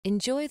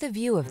Enjoy the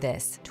view of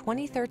this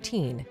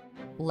 2013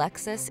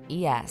 Lexus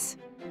ES.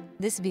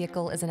 This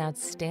vehicle is an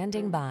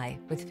outstanding buy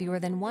with fewer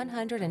than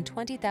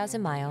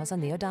 120,000 miles on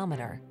the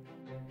odometer.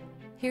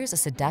 Here's a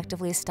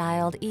seductively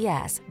styled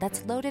ES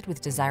that's loaded with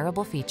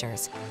desirable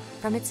features.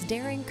 From its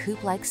daring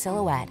coupe-like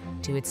silhouette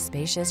to its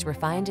spacious,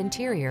 refined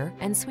interior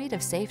and suite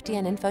of safety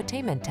and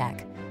infotainment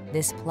tech,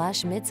 this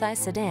plush midsize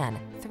sedan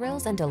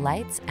thrills and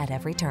delights at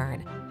every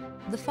turn.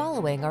 The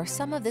following are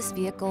some of this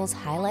vehicle's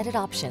highlighted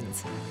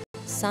options: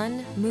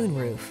 sun,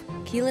 moonroof,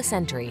 keyless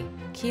entry,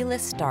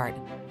 keyless start,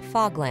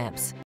 fog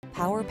lamps,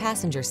 power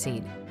passenger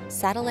seat,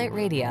 satellite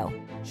radio,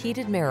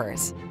 heated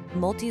mirrors,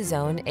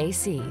 multi-zone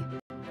AC,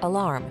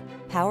 alarm,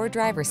 power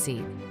driver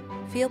seat.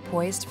 Feel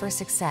poised for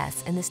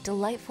success in this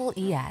delightful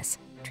ES.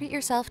 Treat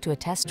yourself to a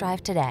test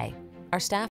drive today. Our staff